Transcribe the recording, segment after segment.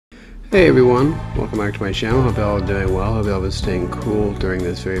Hey everyone, welcome back to my channel. Hope y'all are doing well. Hope y'all have been staying cool during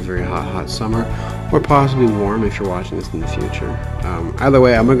this very hot summer, or possibly warm if you're watching this in the future. Either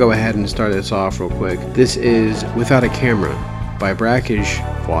way, I'm gonna go ahead and start this off real quick. This is Without a Camera by Brakhage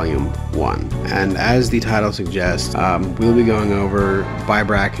Volume 1. And as the title suggests, we'll be going over by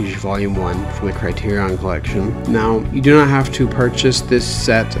Brakhage Volume 1 from the Criterion Collection. Now, you do not have to purchase this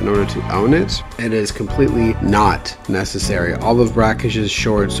set in order to own it. It is completely not necessary. All of Brakhage's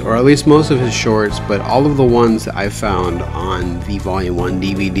shorts, or at least most of his shorts, but all of the ones that I found on the Volume 1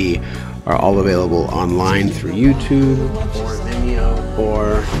 DVD are all available online through YouTube or Vimeo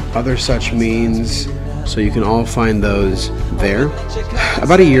or other such means. So you can all find those there.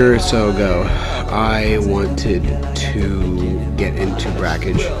 About a year or so ago, I wanted to get into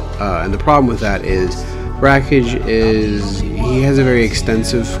Brakhage, and the problem with that is Brakhage he has a very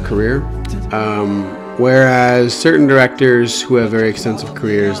extensive career, whereas certain directors who have very extensive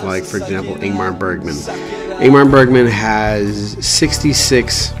careers, like for example Ingmar Bergman has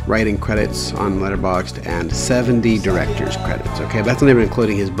 66 writing credits on Letterboxd and 70 director's credits. Okay, that's not even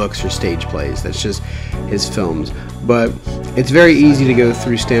including his books or stage plays. That's just his films. But it's very easy to go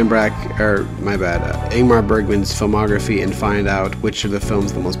through Ingmar Bergman's filmography and find out which are the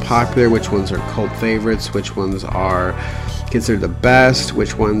films the most popular, which ones are cult favorites, which ones are considered the best,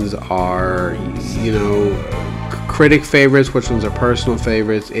 which ones are, you know, critic favorites, which ones are personal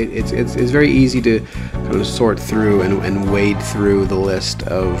favorites. It's very easy to kind of sort through and wade through the list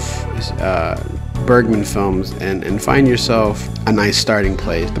of Bergman films and find yourself a nice starting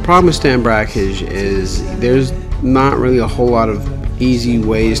place. The problem with Stan Brakhage is there's not really a whole lot of easy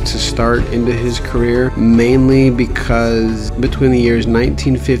ways to start into his career, mainly because between the years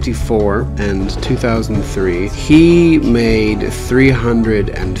 1954 and 2003 he made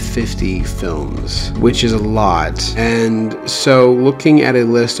 350 films, which is a lot. And so looking at a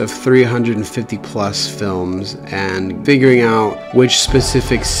list of 350 plus films and figuring out which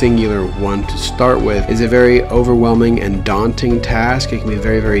specific singular one to start with is a very overwhelming and daunting task. It can be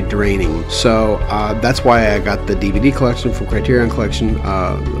very draining. So that's why I got the DVD collection from Criterion Collection,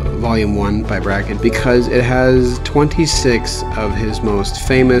 Volume 1 by Brakhage, because it has 26 of his most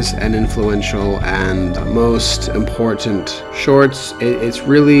famous and influential and most important shorts. It's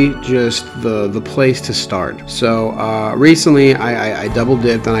really just the place to start. So recently I double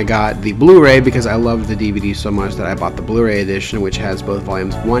dipped and I got the Blu-ray because I loved the DVD so much that I bought the Blu-ray edition, which has both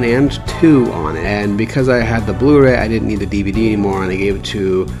volumes 1 and 2 on it. And because I had the Blu-ray, I didn't need the DVD anymore, and I gave it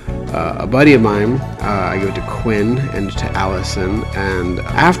to a buddy of mine. I gave it to Quinn and to Allison, and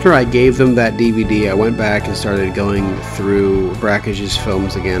after I gave them that DVD, I went back and started going through Brakhage's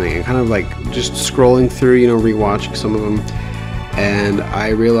films again and kind of like just scrolling through, you know, rewatching some of them, and I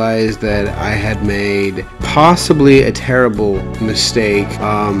realized that I had made possibly a terrible mistake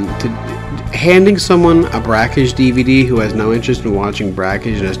handing someone a Brakhage DVD who has no interest in watching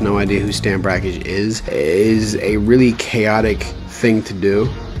Brakhage and has no idea who Stan Brakhage is a really chaotic thing to do.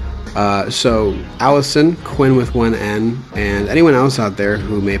 So Allison, Quinn with one N, and anyone else out there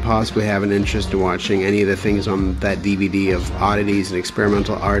who may possibly have an interest in watching any of the things on that DVD of oddities and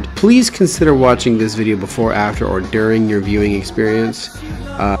experimental art, please consider watching this video before, after, or during your viewing experience.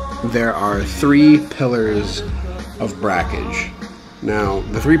 There are 3 pillars of Brakhage. Now,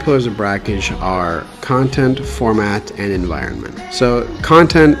 the 3 pillars of Brakhage are content, format, and environment. So,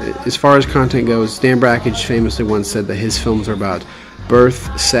 content, as far as content goes, Stan Brakhage famously once said that his films are about birth,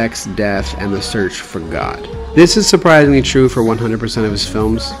 sex, death, and the search for God. This is surprisingly true for 100% of his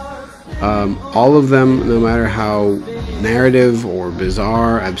films. All of them, no matter how narrative or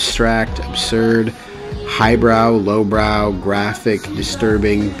bizarre, abstract, absurd, highbrow, lowbrow, graphic,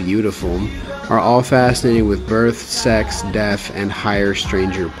 disturbing, beautiful, are all fascinating with birth, sex, death, and higher,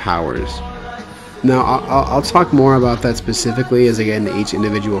 stranger powers. Now, I'll talk more about that specifically as I get into each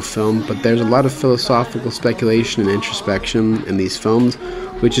individual film, but there's a lot of philosophical speculation and introspection in these films,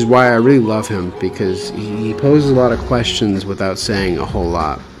 which is why I really love him, because he poses a lot of questions without saying a whole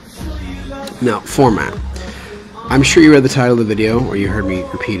lot. Now, format. I'm sure you read the title of the video, or you heard me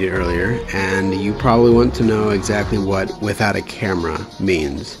repeat it earlier, and you probably want to know exactly what without a camera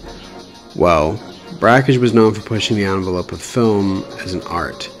means. Well, Brakhage was known for pushing the envelope of film as an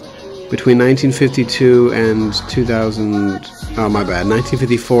art. Between 1952 and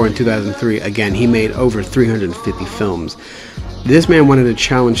 1954 and 2003, again, he made over 350 films. This man wanted to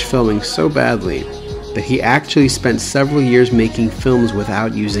challenge filming so badly that he actually spent several years making films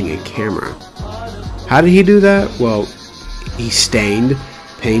without using a camera. How did he do that? Well, he stained,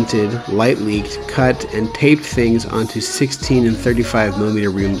 painted, light leaked, cut, and taped things onto 16 and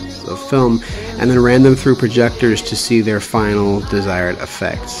 35mm reels of film, and then ran them through projectors to see their final desired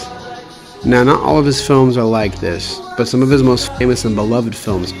effects. Now, not all of his films are like this, but some of his most famous and beloved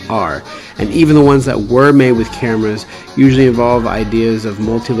films are, and even the ones that were made with cameras usually involve ideas of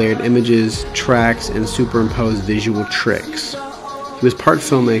multi-layered images, tracks, and superimposed visual tricks. He was part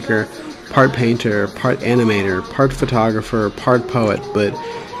filmmaker, part painter, part animator, part photographer, part poet, but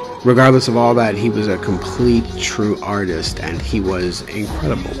regardless of all that, he was a complete true artist, and he was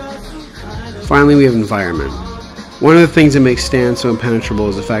incredible. Finally, we have environment. One of the things that makes Stan so impenetrable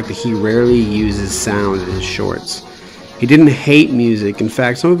is the fact that he rarely uses sound in his shorts. He didn't hate music. In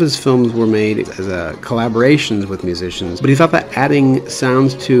fact, some of his films were made as collaborations with musicians, but he thought that adding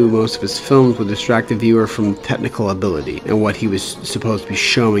sounds to most of his films would distract the viewer from technical ability and what he was supposed to be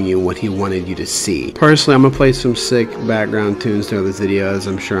showing you, what he wanted you to see. Personally, I'm going to play some sick background tunes throughout this video, as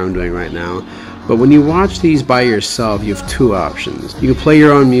I'm sure I'm doing right now. But when you watch these by yourself, you have two options. You can play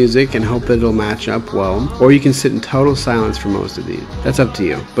your own music and hope that it'll match up well, or you can sit in total silence for most of these. That's up to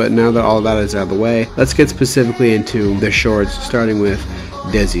you. But now that all of that is out of the way, let's get specifically into the shorts, starting with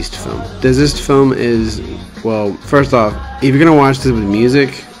Devours film. Devours film is, well, first off, if you're going to watch this with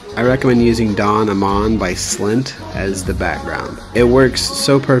music, I recommend using Aman by Slint as the background. It works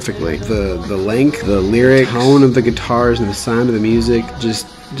so perfectly. The length, the lyric, tone of the guitars, and the sound of the music, just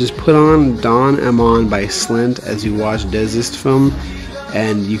put on Aman by Slint as you watch Devours film,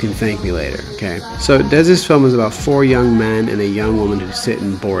 and you can thank me later, okay? So Devours film is about 4 young men and a young woman who sit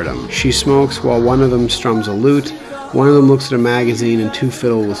in boredom. She smokes while one of them strums a lute, one of them looks at a magazine, and 2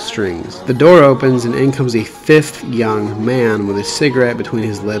 fiddle with strings. The door opens and in comes a 5th young man with a cigarette between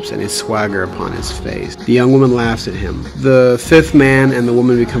his lips and a swagger upon his face. The young woman laughs at him. The 5th man and the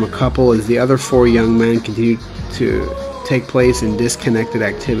woman become a couple as the other 4 young men continue to take place in disconnected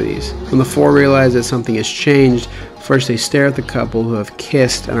activities. When the 4 realize that something has changed, first they stare at the couple who have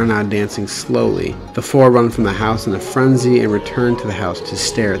kissed and are now dancing slowly. The 4 run from the house in a frenzy and return to the house to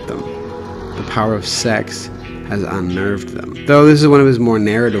stare at them. The power of sex has unnerved them. Though this is one of his more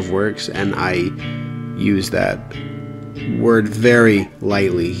narrative works, and I use that word very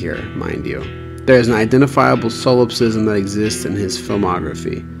lightly here, mind you, there is an identifiable solipsism that exists in his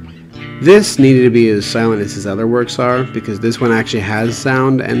filmography. This needed to be as silent as his other works are, because this one actually has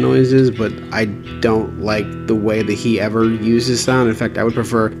sound and noises, but I don't like the way that he ever uses sound. In fact, I would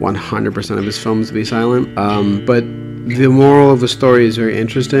prefer 100% of his films to be silent. But the moral of the story is very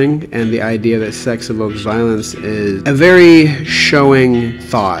interesting, and the idea that sex evokes violence is a very showing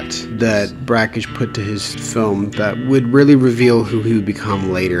thought that Brakhage put to his film that would really reveal who he would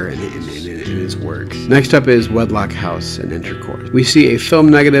become later in his work. Next up is Wedlock House and Intercourse. We see a film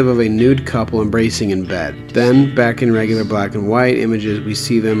negative of a nude couple embracing in bed. Then, back in regular black and white images, we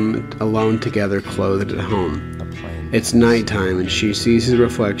see them alone together, clothed at home. It's nighttime and she sees his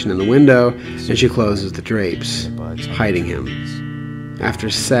reflection in the window and she closes the drapes, hiding him. After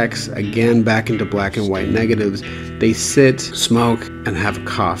sex, again back into black and white negatives, they sit, smoke, and have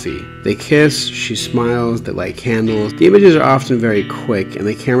coffee. They kiss, she smiles, they light candles. The images are often very quick and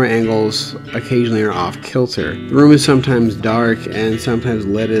the camera angles occasionally are off kilter. The room is sometimes dark and sometimes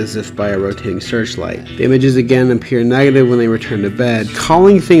lit as if by a rotating searchlight. The images again appear negative when they return to bed.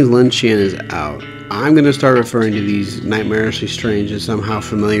 Calling things Lynchian is out. I'm going to start referring to these nightmarishly strange and somehow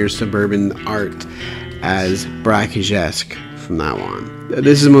familiar suburban art as Brakhage-esque from now on.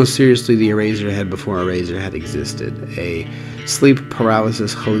 This is most seriously the Eraserhead before Eraserhead existed, a sleep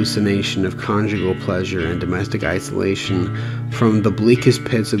paralysis hallucination of conjugal pleasure and domestic isolation from the bleakest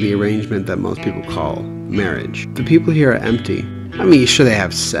pits of the arrangement that most people call marriage. The people here are empty. I mean, sure they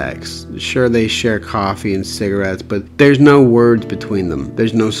have sex, sure they share coffee and cigarettes, but there's no words between them.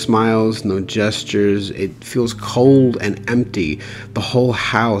 There's no smiles, no gestures. It feels cold and empty. The whole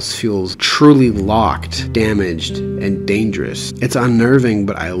house feels truly locked, damaged, and dangerous. It's unnerving,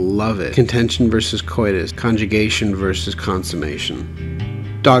 but I love it. Contention versus coitus, conjugation versus consummation.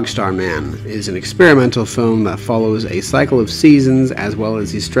 Dog Star Man is an experimental film that follows a cycle of seasons as well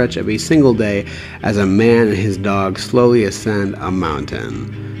as the stretch of a single day as a man and his dog slowly ascend a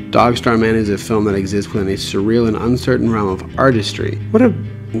mountain. Dog Star Man is a film that exists within a surreal and uncertain realm of artistry. What a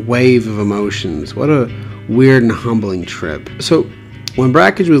wave of emotions. What a weird and humbling trip. So, when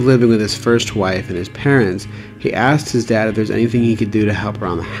Brakhage was living with his first wife and his parents, he asked his dad if there's anything he could do to help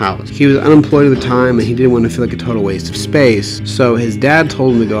around the house. He was unemployed at the time and he didn't want to feel like a total waste of space, so his dad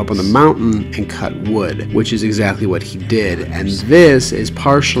told him to go up on the mountain and cut wood, which is exactly what he did, and this is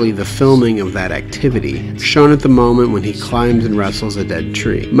partially the filming of that activity, shown at the moment when he climbs and wrestles a dead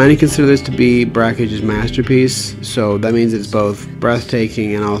tree. Many consider this to be Brakhage's masterpiece, so that means it's both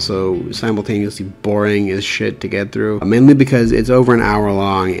breathtaking and also simultaneously boring as shit to get through, mainly because it's over an hour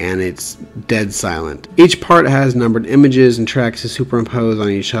long and it's dead silent. Each part has numbered images and tracks to superimpose on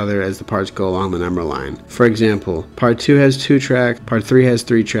each other as the parts go along the number line. For example, part 2 has 2 tracks, part 3 has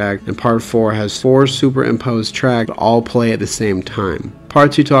 3 tracks, and part 4 has 4 superimposed tracks that all play at the same time.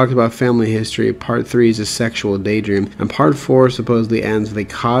 Part 2 talks about family history, part 3 is a sexual daydream, and part 4 supposedly ends with a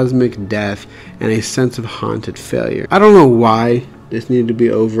cosmic death and a sense of haunted failure. I don't know why this needed to be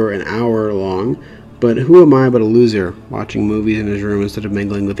over an hour long, but who am I but a loser watching movies in his room instead of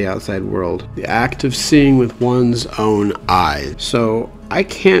mingling with the outside world? The act of seeing with one's own eyes. So I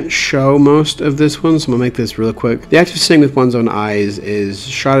can't show most of this one, so I'm gonna make this real quick. The act of seeing with one's own eyes is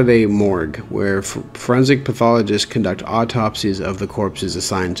shot at a morgue where forensic pathologists conduct autopsies of the corpses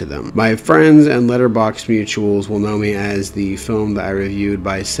assigned to them. My friends and Letterboxd mutuals will know me as the film that I reviewed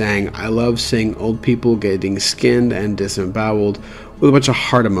by saying, I love seeing old people getting skinned and disemboweled, with a bunch of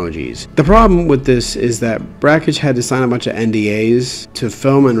heart emojis. The problem with this is that Brakhage had to sign a bunch of NDAs to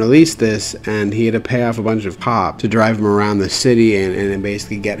film and release this, and he had to pay off a bunch of cops to drive him around the city and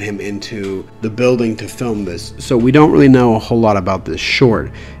basically get him into the building to film this. So we don't really know a whole lot about this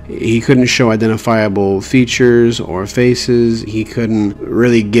short. He couldn't show identifiable features or faces. He couldn't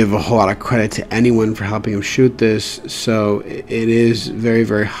really give a whole lot of credit to anyone for helping him shoot this, so it is very,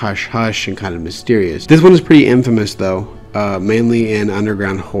 very hush-hush and kind of mysterious. This one is pretty infamous though. Mainly in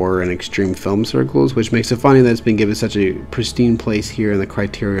underground horror and extreme film circles, which makes it funny that it's been given such a pristine place here in the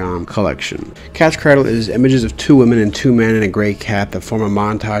Criterion collection. Cat's Cradle is images of 2 women and 2 men and a gray cat that form a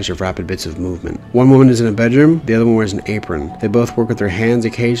montage of rapid bits of movement. One woman is in a bedroom, the other one wears an apron. They both work with their hands,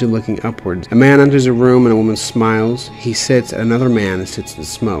 occasionally looking upwards. A man enters a room and a woman smiles. He sits and another man sits in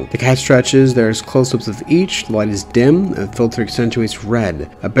smoke. The cat stretches, there's close-ups of each, the light is dim, and the filter accentuates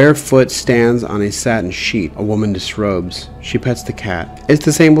red. A bare foot stands on a satin sheet. A woman disrobes. She pets the cat. It's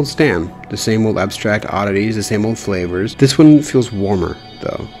the same old Stan. The same old abstract oddities, the same old flavors. This one feels warmer,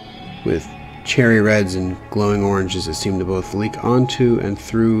 though, with cherry reds and glowing oranges that seem to both leak onto and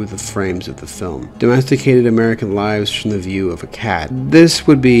through the frames of the film. Domesticated American lives from the view of a cat. This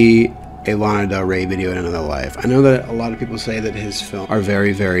would be a Lana Del Rey video in another life. I know that a lot of people say that his films are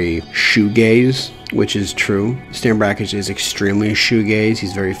very, very shoegaze, which is true. Stan Brakhage is extremely shoegaze.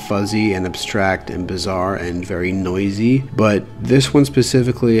 He's very fuzzy and abstract and bizarre and very noisy. But this one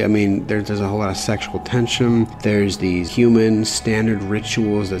specifically, I mean, there's a whole lot of sexual tension. There's these human standard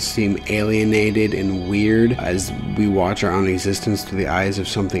rituals that seem alienated and weird as we watch our own existence through the eyes of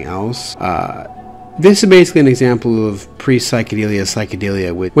something else. This is basically an example of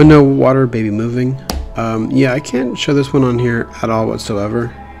pre-psychedelia with when no water, baby moving. Yeah, I can't show this one on here at all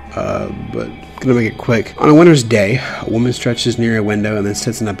whatsoever, but gonna make it quick. On a winter's day, a woman stretches near a window and then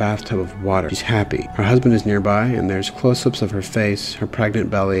sits in a bathtub of water. She's happy. Her husband is nearby, and there's close-ups of her face, her pregnant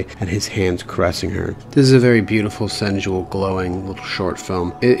belly, and his hands caressing her. This is a very beautiful, sensual, glowing little short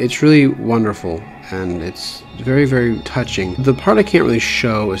film. It's really wonderful, and it's very, very touching. The part I can't really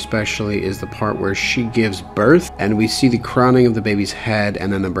show especially is the part where she gives birth, and we see the crowning of the baby's head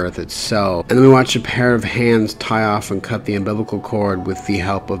and then the birth itself. And then we watch a pair of hands tie off and cut the umbilical cord with the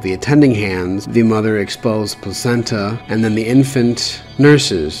help of the attending hands. The mother expels placenta, and then the infant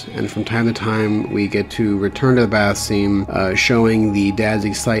nurses. And from time to time we get to return to the bath scene, showing the dad's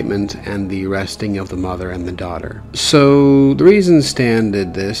excitement and the resting of the mother and the daughter. So the reason Stan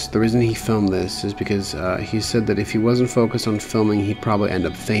did this, the reason he filmed this, is because he said that if he wasn't focused on filming, he'd probably end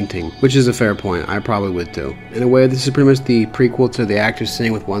up fainting, which is a fair point. I probably would too. In a way, this is pretty much the prequel to the actor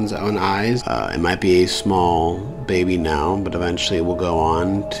seeing with one's own eyes. It might be a small baby now, but eventually it will go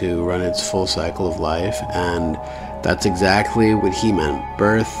on to run its full cycle of life, and that's exactly what he meant.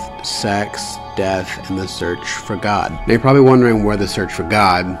 Birth, sex, death, and the search for God. Now you're probably wondering where the search for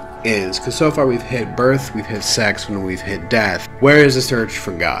God is, because so far we've hit birth, we've hit sex, and we've hit death. Where is the search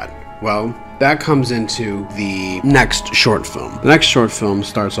for God? Well, that comes into the next short film. The next short film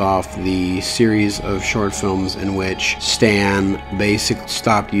starts off the series of short films in which Stan basically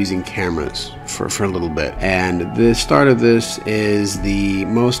stopped using cameras for a little bit. And the start of this is the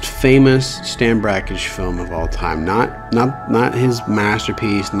most famous Stan Brakhage film of all time. Not his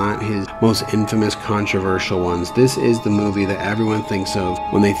masterpiece, not his most infamous controversial ones. This is the movie that everyone thinks of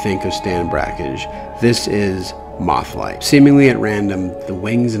when they think of Stan Brakhage. This is Mothlight. Seemingly at random, the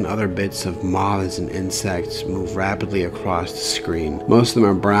wings and other bits of moths and insects move rapidly across the screen. Most of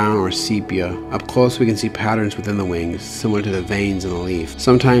them are brown or sepia. Up close we can see patterns within the wings, similar to the veins in a leaf.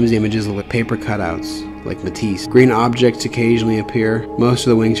 Sometimes the images look like paper cutouts, like Matisse. Green objects occasionally appear. Most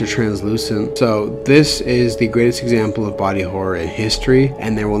of the wings are translucent. So this is the greatest example of body horror in history,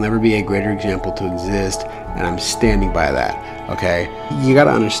 and there will never be a greater example to exist and I'm standing by that. Okay, you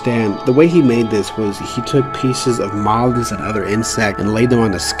gotta understand, the way he made this was he took pieces of moths and other insects and laid them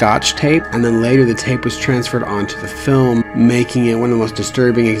onto Scotch tape, and then later the tape was transferred onto the film, making it one of the most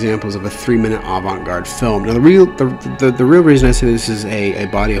disturbing examples of a 3-minute avant-garde film. Now the real reason I say this is a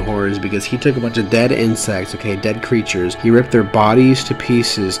body horror is because he took a bunch of dead insects, okay, dead creatures, he ripped their bodies to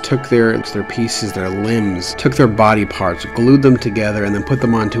pieces, took their pieces, their limbs, took their body parts, glued them together, and then put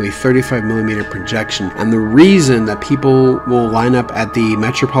them onto a 35mm projection. And the reason that people will line up at the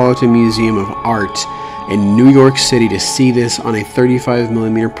Metropolitan Museum of Art in New York City to see this on a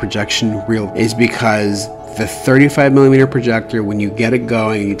 35mm projection reel is because the 35mm projector, when you get it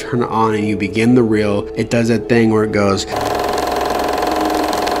going, you turn it on and you begin the reel, it does that thing where it goes.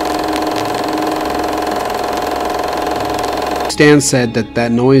 Stan said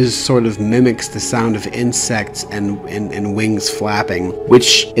that noise sort of mimics the sound of insects and wings flapping,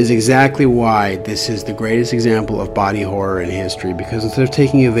 which is exactly why this is the greatest example of body horror in history, because instead of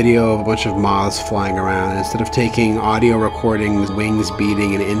taking a video of a bunch of moths flying around, instead of taking audio recordings, wings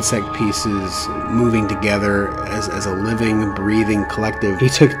beating and insect pieces moving together as a living, breathing collective, he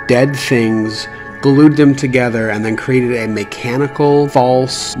took dead things, glued them together, and then created a mechanical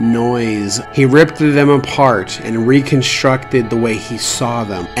false noise. He ripped them apart and reconstructed the way he saw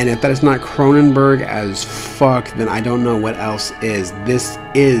them. And if that is not Cronenberg as fuck, then I don't know what else is. This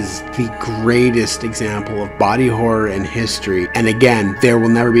is the greatest example of body horror in history. And again, there will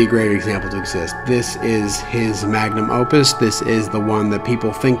never be a greater example to exist. This is his magnum opus. This is the one that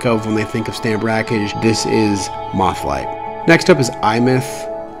people think of when they think of Stan Brakhage. This is Mothlight. Next up is iMyth.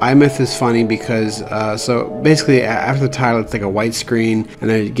 iMyth is funny because, so basically after the title it's like a white screen and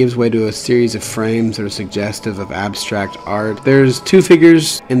then it gives way to a series of frames that are suggestive of abstract art. There's two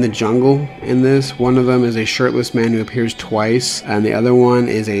figures in the jungle in this. One of them is a shirtless man who appears twice, and the other one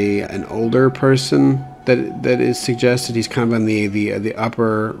is an older person that is suggested. He's kind of in the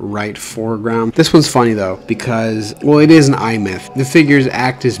upper right foreground. This one's funny though because, well, it is an iMyth. The figures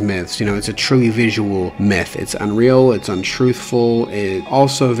act as myths. You know, it's a truly visual myth. It's unreal, it's untruthful, it's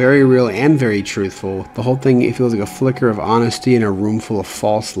also very real and very truthful. The whole thing, it feels like a flicker of honesty in a room full of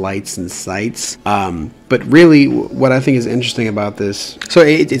false lights and sights. But really, what I think is interesting about this, so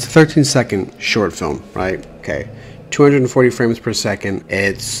it's a 13-second short film, right? Okay, 240 frames per second.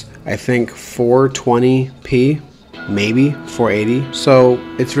 It's, I think, 420p, maybe 480. So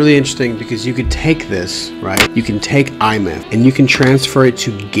it's really interesting because you could take this, right? You can take iMyth and you can transfer it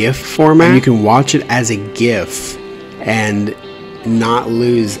to GIF format. And you can watch it as a GIF and not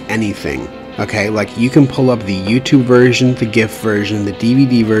lose anything. Okay, like you can pull up the YouTube version, the GIF version, the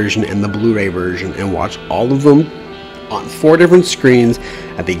DVD version, and the Blu-ray version and watch all of them on 4 different screens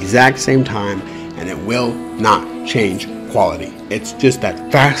at the exact same time, and it will not change quality. It's just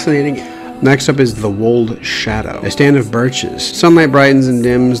that fascinating. Next up is The Wold Shadow, a stand of birches. Sunlight brightens and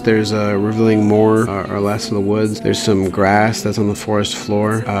dims. There's revealing more or less of the woods. There's some grass that's on the forest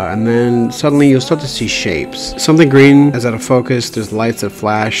floor, and then suddenly you'll start to see shapes. Something green is out of focus. There's lights that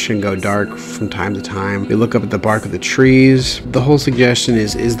flash and go dark from time to time. You look up at the bark of the trees. The whole suggestion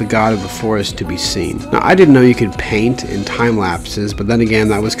is the god of the forest to be seen? Now, I didn't know you could paint in time lapses, but then again,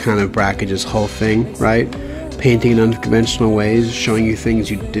 that was kind of Brakhage's whole thing, right? Painting in unconventional ways, showing you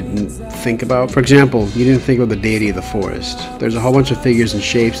things you didn't think about. For example, you didn't think about the deity of the forest. There's a whole bunch of figures and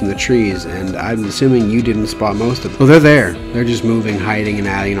shapes in the trees, and I'm assuming you didn't spot most of them. Well, they're there. They're just moving, hiding, and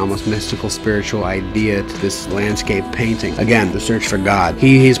adding an almost mystical, spiritual idea to this landscape painting. Again, the search for God.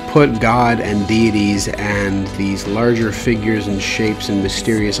 He's put God and deities and these larger figures and shapes and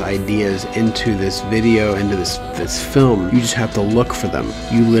mysterious ideas into this video, into this film. You just have to look for them.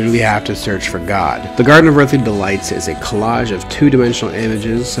 You literally have to search for God. The Garden of Earthly Delights is a collage of 2-dimensional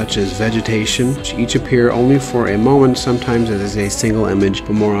images such as vegetation, which each appear only for a moment, sometimes as a single image,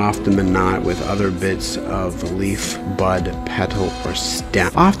 but more often than not with other bits of leaf, bud, petal, or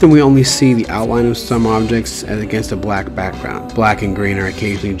stem. Often we only see the outline of some objects as against a black background. Black and green are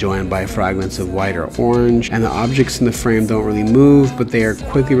occasionally joined by fragments of white or orange, and the objects in the frame don't really move, but they are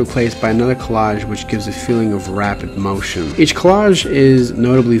quickly replaced by another collage which gives a feeling of rapid motion. Each collage is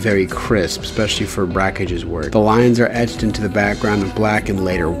notably very crisp, especially for Brakhage's work. The lines are etched into the background of black and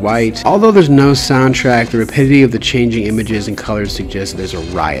later white. Although there's no soundtrack, the rapidity of the changing images and colors suggests there's a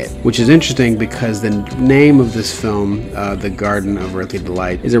riot, which is interesting because the name of this film, The Garden of Earthly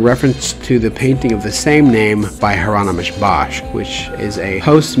Delight, is a reference to the painting of the same name by Hieronymus Bosch, which is a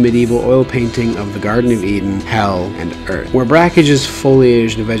post-medieval oil painting of the Garden of Eden, Hell, and Earth, where Brakhage's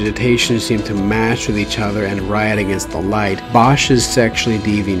foliage and vegetation seem to match with each other and riot against the light. Bosch's sexually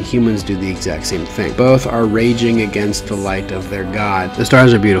deviant humans do the exact same thing. Both are raging against the light of their god. The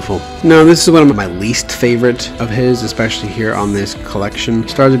stars are beautiful. Now, this is one of my least favorite of his, especially here on this collection.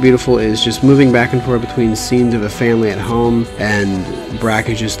 Stars are Beautiful is just moving back and forth between scenes of a family at home and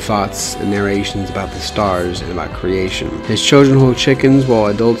Brakhage's thoughts and narrations about the stars and about creation. His children hold chickens while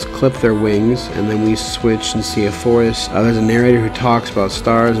adults clip their wings, and then we switch and see a forest. There's a narrator who talks about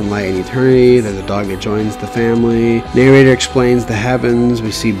stars and light and eternity. There's a dog that joins the family. Narrator explains the heavens.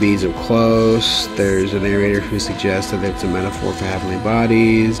 We see beads of close. There's a narrator who suggests that it's a metaphor for heavenly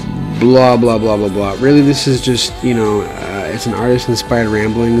bodies. Blah, blah, blah, blah, blah. Really, this is just, it's an artist-inspired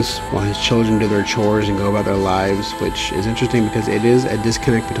ramblings while his children do their chores and go about their lives, which is interesting because it is a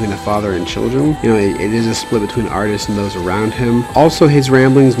disconnect between a father and children. It is a split between artists and those around him. Also, his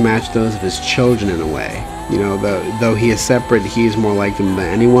ramblings match those of his children in a way. Though he is separate, he is more like them than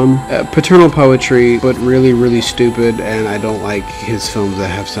anyone. Paternal poetry, but really, really stupid, and I don't like his films that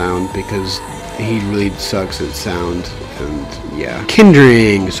have sound because he really sucks at sound, and yeah.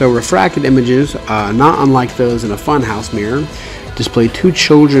 Kindring. So refracted images, not unlike those in a funhouse mirror, display two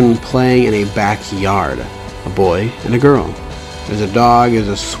children playing in a backyard, a boy and a girl. There's a dog, there's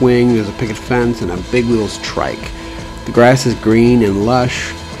a swing, there's a picket fence, and a big wheels trike. The grass is green and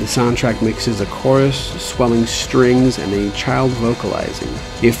lush. The soundtrack mixes a chorus, swelling strings, and a child vocalizing.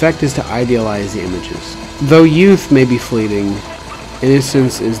 The effect is to idealize the images. Though youth may be fleeting,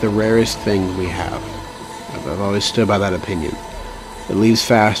 innocence is the rarest thing we have. I've always stood by that opinion. It leaves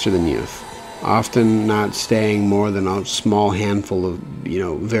faster than youth, often not staying more than a small handful of,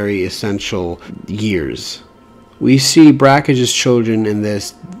 very essential years. We see Brakhage's children in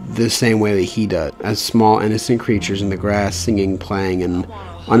this the same way that he does, as small innocent creatures in the grass, singing, playing, and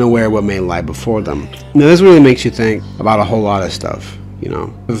unaware what may lie before them. Now, this really makes you think about a whole lot of stuff,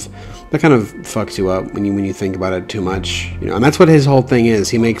 that kind of fucks you up when you think about it too much, and that's what his whole thing is.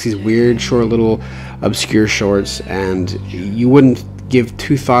 He makes these weird, short, little, obscure shorts, and you wouldn't give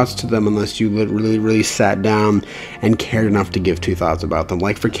two thoughts to them unless you really sat down and cared enough to give two thoughts about them.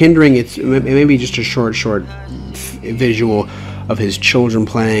 Like for Kindring, it may be just a short visual of his children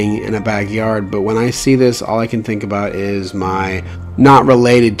playing in a backyard, but when I see this, all I can think about is my, not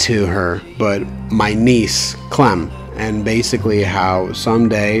related to her, but my niece, Clem, and basically how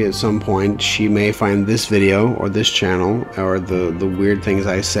someday, at some point, she may find this video, or this channel, or the weird things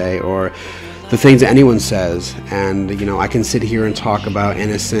I say, or the things that anyone says, and I can sit here and talk about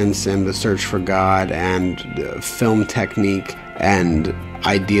innocence and the search for God and film technique and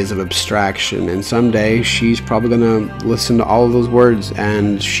ideas of abstraction, and someday she's probably gonna listen to all of those words,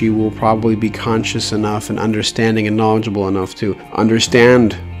 and she will probably be conscious enough and understanding and knowledgeable enough to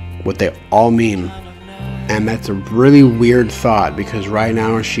understand what they all mean. And that's a really weird thought, because right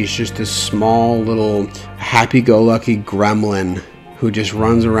now she's just this small little happy-go-lucky gremlin who just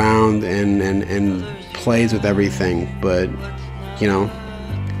runs around and plays with everything. But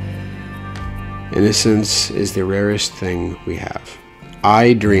innocence is the rarest thing we have.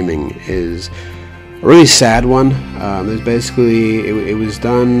 I Dreaming is a really sad one. There's basically, it was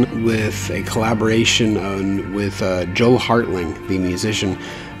done with a collaboration with Joel Hartling, the musician.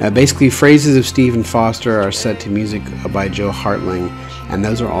 Basically, phrases of Stephen Foster are set to music by Joe Hartling, and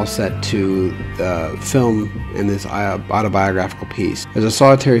those are all set to film in this autobiographical piece. There's a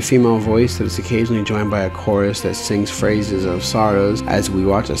solitary female voice that is occasionally joined by a chorus that sings phrases of sorrows as we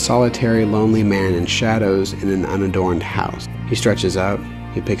watch a solitary, lonely man in shadows in an unadorned house. He stretches out,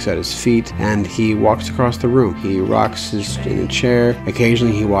 he picks out his feet, and he walks across the room. He rocks in a chair.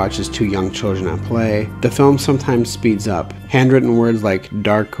 Occasionally he watches two young children at play. The film sometimes speeds up. Handwritten words like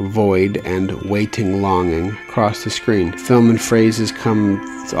dark void and waiting longing cross the screen. Film and phrases come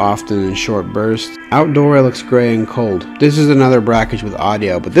often in short bursts. Outdoor it looks gray and cold. This is another Brakhage with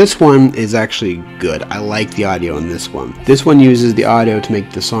audio, but this one is actually good. I like the audio in this one. This one uses the audio to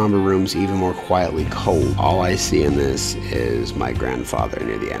make the somber rooms even more quietly cold. All I see in this is my grandfather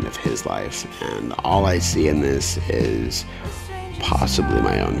near the end of his life, and all I see in this is possibly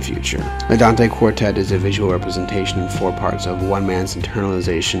my own future. The Dante Quartet is a visual representation in 4 parts of one man's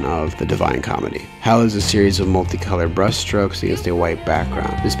internalization of the Divine Comedy. Hell is a series of multicolored brushstrokes against a white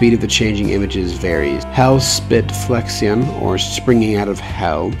background. The speed of the changing images varies. Hell's spit flexion, or springing out of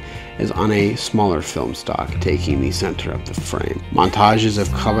hell, is on a smaller film stock, taking the center of the frame. Montages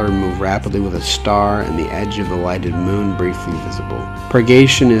of color move rapidly with a star and the edge of the lighted moon briefly visible.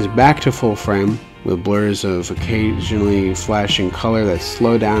 Purgation is back to full frame, with blurs of occasionally flashing color that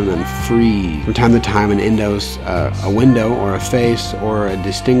slow down and freeze. From time to time, a window or a face or a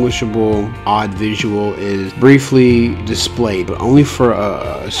distinguishable odd visual is briefly displayed, but only for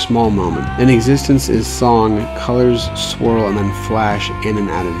a small moment. In existence is song, colors swirl and then flash in and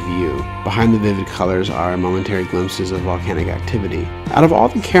out of view. Behind the vivid colors are momentary glimpses of volcanic activity. Out of all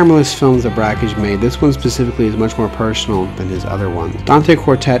the cameraless films that Brakhage made, this one specifically is much more personal than his other ones. Dante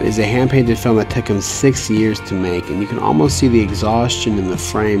Quartet is a hand-painted film that took him 6 years to make, and you can almost see the exhaustion in the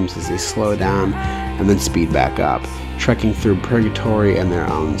frames as they slow down and then speed back up, trekking through purgatory in their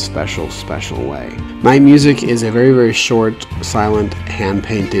own special way. Night Music is a very short, silent,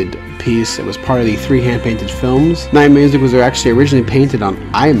 hand-painted piece. It was part of the 3 hand-painted films. Night Music was actually originally painted on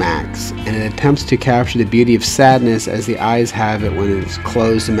IMAX, and it attempts to capture the beauty of sadness as the eyes have it when it's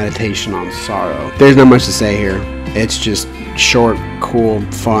closed in meditation on sorrow. There's not much to say here. It's just short, cool,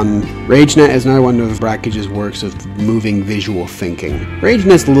 fun. RageNet is another one of Brakhage's works of moving visual thinking.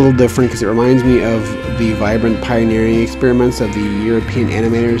 RageNet's a little different because it reminds me of the vibrant pioneering experiments of the European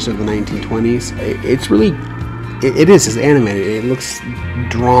animators of the 1920s. It is animated. It looks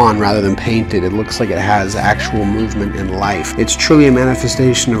drawn rather than painted. It looks like it has actual movement and life. It's truly a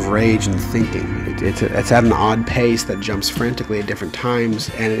manifestation of rage and thinking. It's at an odd pace that jumps frantically at different times,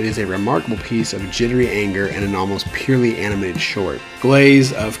 and it is a remarkable piece of jittery anger and an almost purely animated short.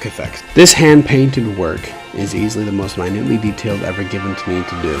 Glaze of Cathexis. This hand-painted work is easily the most minutely detailed ever given to me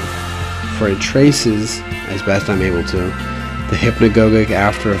to do, for it traces, as best I'm able to, the hypnagogic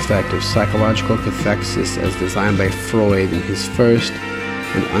after effect of psychological cathexis as designed by Freud in his first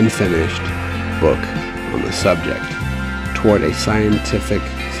and unfinished book on the subject, Toward a Scientific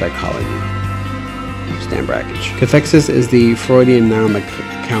Psychology. Stan Brakhage. Cathexis is the Freudian noun that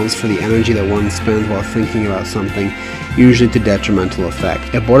accounts for the energy that one spends while thinking about something, usually to detrimental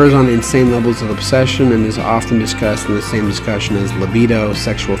effect. It borders on insane levels of obsession and is often discussed in the same discussion as libido,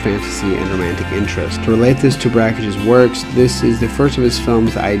 sexual fantasy, and romantic interest. To relate this to Brakhage's works, this is the first of his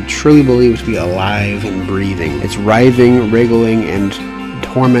films that I truly believe to be alive and breathing. It's writhing, wriggling, and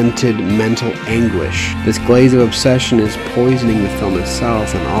tormented mental anguish. This glaze of obsession is poisoning the film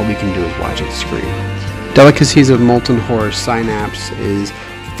itself, and all we can do is watch it scream. Delicacies of Molten Horror Synapse is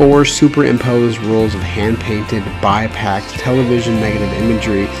 4 superimposed rolls of hand-painted, bipacked, television negative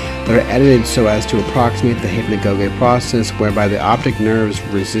imagery that are edited so as to approximate the hypnagogic process whereby the optic nerves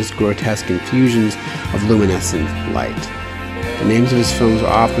resist grotesque infusions of luminescent light. The names of his films are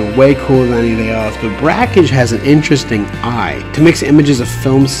often way cooler than anything else, but Brakhage has an interesting eye. To mix images of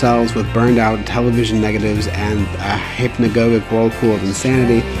film cells with burned out television negatives and a hypnagogic whirlpool of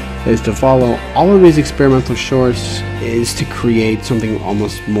insanity is to follow all of these experimental shorts is to create something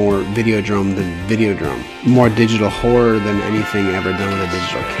almost more Videodrome than Videodrome. More digital horror than anything ever done with a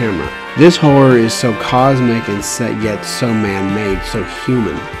digital camera. This horror is so cosmic and yet so man-made, so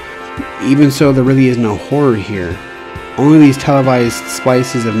human. Even so, there really is no horror here. Only these televised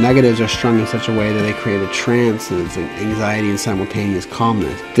splices of negatives are strung in such a way that they create a trance of anxiety and simultaneous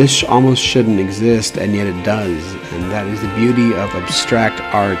calmness. This almost shouldn't exist, and yet it does, and that is the beauty of abstract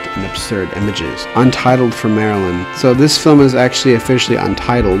art and absurd images. Untitled for Marilyn. So this film is actually officially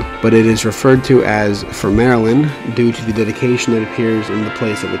untitled, but it is referred to as For Marilyn due to the dedication that appears in the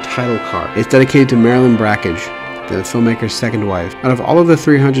place of the title card. It's dedicated to Marilyn Brakhage, the filmmaker's second wife. Out of all of the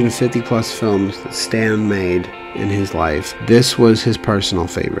 350 plus films that Stan made in his life, this was his personal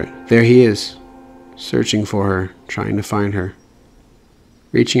favorite. There he is, searching for her, trying to find her,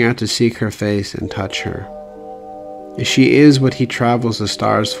 reaching out to seek her face and touch her. She is what he travels the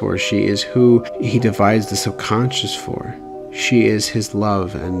stars for. She is who he divides the subconscious for. She is his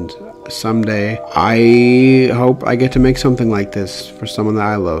love, and someday I hope I get to make something like this for someone that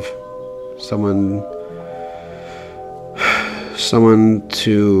I love. Someone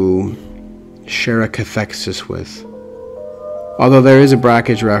to share a cathexis with. Although there is a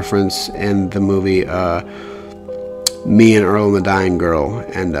Brakhage reference in the movie Me and Earl and the Dying Girl,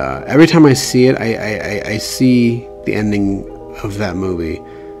 and every time I see it, I see the ending of that movie,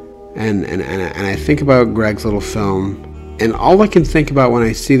 and I think about Greg's little film, and all I can think about when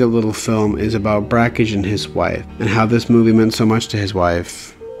I see the little film is about Brakhage and his wife, and how this movie meant so much to his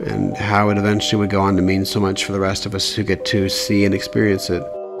wife, and how it eventually would go on to mean so much for the rest of us who get to see and experience it.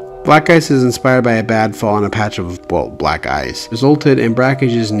 Black ice is inspired by a bad fall on a patch of, well, black ice, resulted in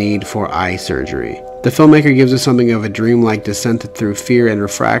Brakhage's need for eye surgery. The filmmaker gives us something of a dreamlike descent through fear and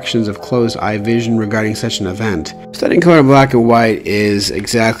refractions of closed-eye vision regarding such an event. Studying color in black and white is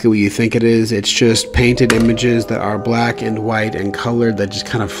exactly what you think it is. It's just painted images that are black and white and colored that just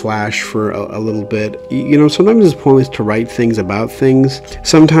kind of flash for a little bit. You know, sometimes it's pointless to write things about things.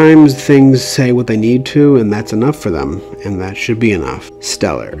 Sometimes things say what they need to, and that's enough for them, and that should be enough.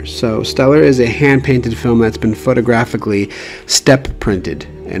 Stellar. So Stellar is a hand-painted film that's been photographically step-printed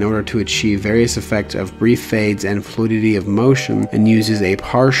in order to achieve various effects of brief fades and fluidity of motion, and uses a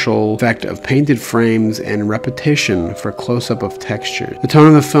partial effect of painted frames and repetition for close-up of texture. The tone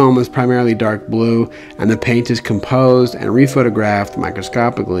of the film is primarily dark blue, and the paint is composed and rephotographed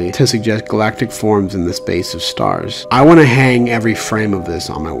microscopically to suggest galactic forms in the space of stars. I want to hang every frame of this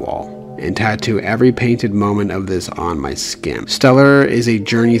on my wall and tattoo every painted moment of this on my skin. Stellar is a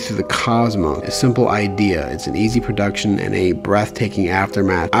journey through the cosmos, a simple idea. It's an easy production and a breathtaking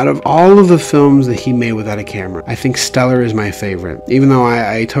aftermath. Out of all of the films that he made without a camera, I think Stellar is my favorite. Even though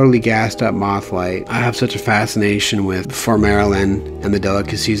I totally gassed up Mothlight, I have such a fascination with For Marilyn and the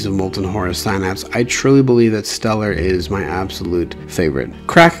delicacies of molten horror synapse. I truly believe that Stellar is my absolute favorite.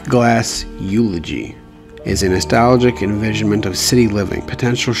 Cracked Glass Eulogy is a nostalgic envisionment of city living,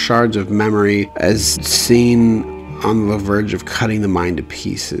 potential shards of memory as seen on the verge of cutting the mind to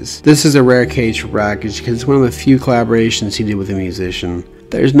pieces. This is a rare case for Brakhage because it's one of the few collaborations he did with a musician.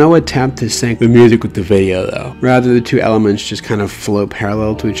 There's no attempt to sync the music with the video though. Rather, the two elements just kind of float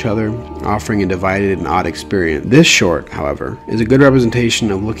parallel to each other, offering a divided and odd experience. This short, however, is a good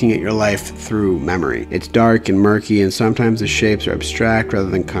representation of looking at your life through memory. It's dark and murky, and sometimes the shapes are abstract rather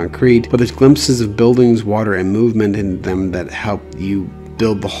than concrete, but there's glimpses of buildings, water, and movement in them that help you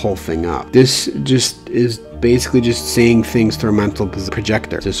build the whole thing up. This just is basically just seeing things through a mental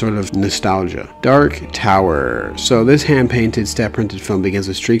projector. It's a sort of nostalgia. Dark Tower. So this hand-painted, step-printed film begins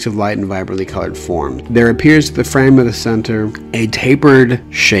with streaks of light and vibrantly colored forms. There appears at the frame of the center a tapered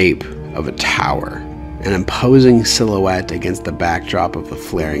shape of a tower, an imposing silhouette against the backdrop of the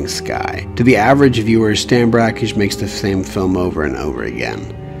flaring sky. To the average viewer, Stan Brakhage makes the same film over and over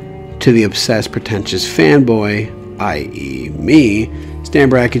again. To the obsessed, pretentious fanboy, i.e. me,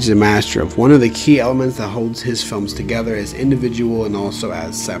 Stan Brakhage is a master of one of the key elements that holds his films together as individual and also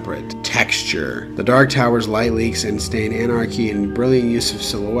as separate: texture. The Dark Tower's light leaks and stain anarchy and brilliant use of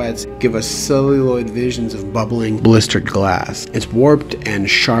silhouettes give us celluloid visions of bubbling, blistered glass. It's warped and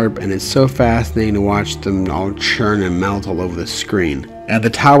sharp, and it's so fascinating to watch them all churn and melt all over the screen. And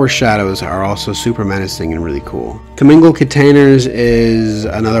the tower shadows are also super menacing and really cool. Commingled Containers is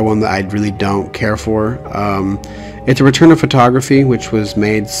another one that I really don't care for. It's a return of photography, which was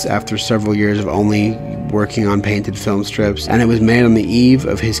made after several years of only working on painted film strips, and it was made on the eve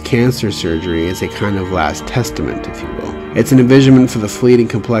of his cancer surgery as a kind of last testament, if you will. It's an envisionment for the fleeting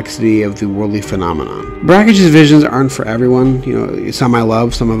complexity of the worldly phenomenon. Brakhage's visions aren't for everyone. You know, some I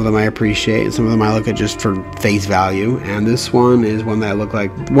love, some of them I appreciate, and some of them I look at just for face value. And this one is one that I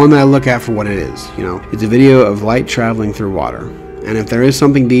look at for what it is. You know, it's a video of light traveling through water. And if there is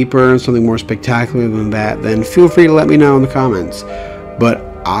something deeper, something more spectacular than that, then feel free to let me know in the comments. But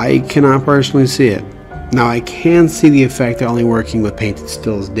I cannot personally see it. Now, I can see the effect that only working with painted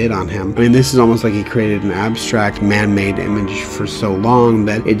stills did on him. I mean, this is almost like he created an abstract, man-made image for so long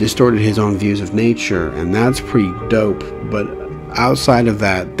that it distorted his own views of nature, and that's pretty dope. But outside of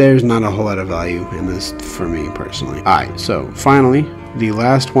that, there's not a whole lot of value in this for me personally. Alright, so finally, the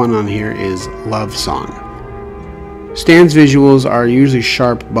last one on here is Love Song. Stan's visuals are usually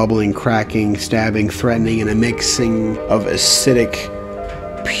sharp, bubbling, cracking, stabbing, threatening, and a mixing of acidic,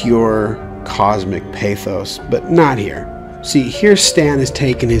 pure, cosmic pathos, but not here. See, here Stan has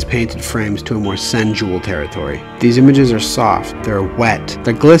taken his painted frames to a more sensual territory. These images are soft, they're wet,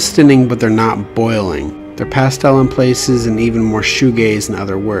 they're glistening, but they're not boiling. They're pastel in places and even more shoegaze than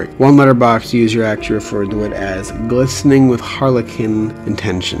other work. One letterbox user actually referred to it as glistening with harlequin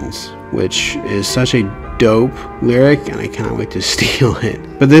intentions, which is such a dope lyric, and I cannot wait to steal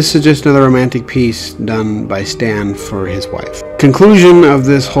it. But this is just another romantic piece done by Stan for his wife. Conclusion of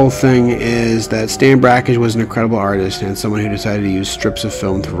this whole thing is that Stan Brakhage was an incredible artist and someone who decided to use strips of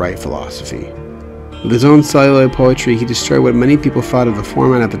film to write philosophy. With his own celluloid poetry, he destroyed what many people thought of the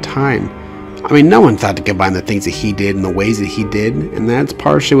format at the time. I mean, no one thought to combine the things that he did in the ways that he did, and that's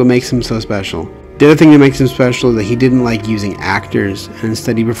partially what makes him so special. The other thing that makes him special is that he didn't like using actors, and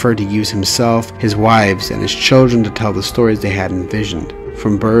instead he preferred to use himself, his wives, and his children to tell the stories they had envisioned.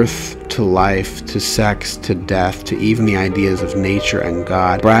 From birth to life to sex to death to even the ideas of nature and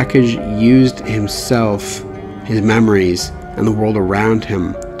God, Brakhage used himself, his memories, and the world around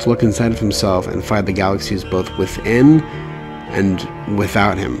him to look inside of himself and find the galaxies both within and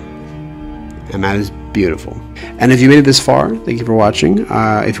without him. and that is beautiful. And if you made it this far, thank you for watching.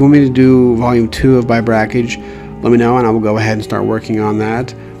 If you want me to do volume 2 of By Brakhage, let me know and I will go ahead and start working on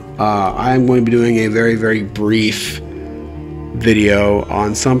that. I am going to be doing a very, very brief video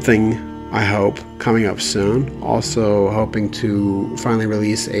on something, I hope, coming up soon. Also hoping to finally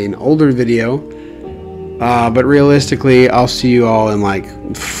release an older video, but realistically I'll see you all in like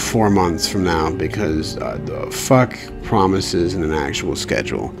 4 months from now, because the fuck promises in an actual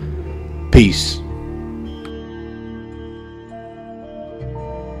schedule. Peace.